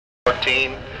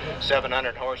2014,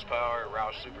 700 horsepower,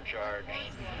 roush supercharged,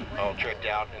 all tricked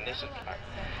out. And this is,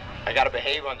 I got to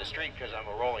behave on the street because I'm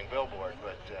a rolling billboard,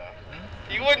 but...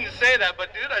 You wouldn't say that,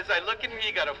 but dude, as I look in here,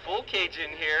 you got a full cage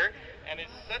in here, and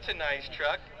it's such a nice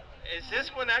truck. Is this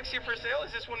one actually for sale?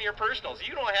 Is this one of your personals?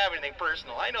 You don't have anything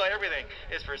personal. I know everything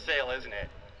is for sale, isn't it?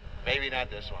 Maybe not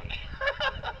this one.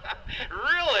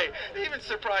 Really? Even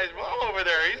surprised Mom over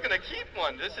there. He's going to keep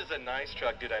one. This is a nice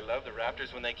truck, dude. I love the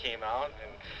Raptors when they came out.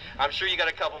 And I'm sure you got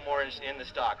a couple more in the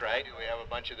stock, right? We have a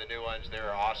bunch of the new ones.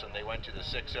 They're awesome. They went to the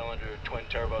 6-cylinder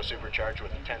twin-turbo supercharged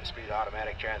with a 10-speed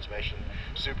automatic transmission.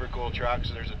 Super cool trucks.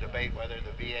 There's a debate whether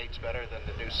the V8's better than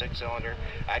the new 6-cylinder.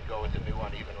 I'd go with the new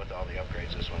one, even with all the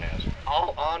upgrades this one has.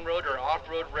 All on-road or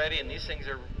off-road ready, and these things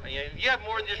are, you have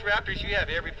more than just Raptors. You have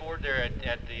every Ford there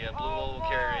at the Blue Oval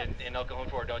Carrier in El Cajon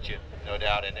Ford, don't you? No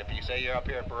doubt. And if you say you're up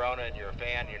here at Barona and you're a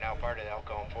fan, you're now part of the El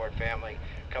Cajon Ford family,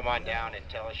 come on down and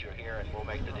tell us you're here and we'll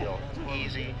make the deal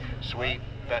easy, sweet,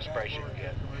 best price you can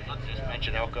get. Just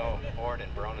mention El Cajon Ford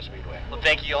and Barona Speedway. Well,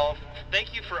 thank you all.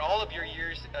 Thank you for all of your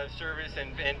years of service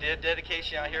and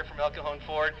dedication out here from El Cajon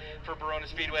Ford for Barona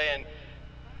Speedway. And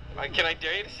can I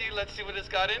dare you to see? Let's see what it's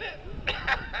got in it.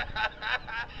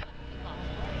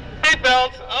 Seat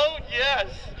belts. Oh, yes.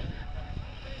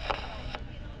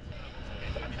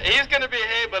 He's going to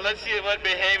behave, but let's see what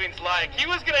behaving's like. He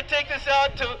was going to take this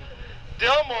out to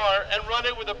Del Mar and run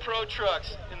it with the pro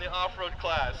trucks in the off-road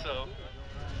class. So.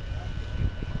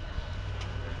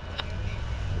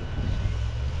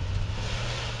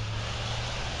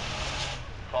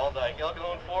 Paul Dyke, El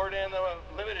Cajon Ford and the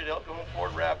limited El Cajon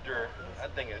Ford Raptor.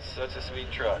 That thing is such a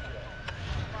sweet truck.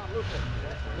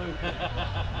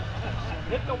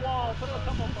 Hit the wall, put a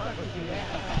couple buttons.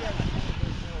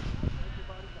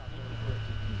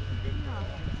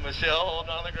 Michelle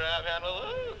holding on the grab handle,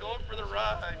 ooh, going for the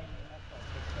ride.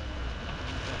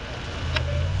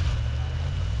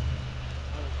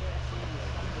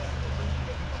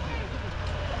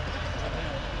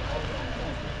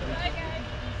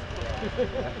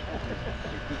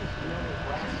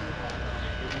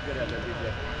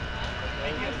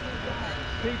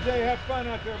 PJ, have fun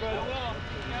out there, buddy. I will.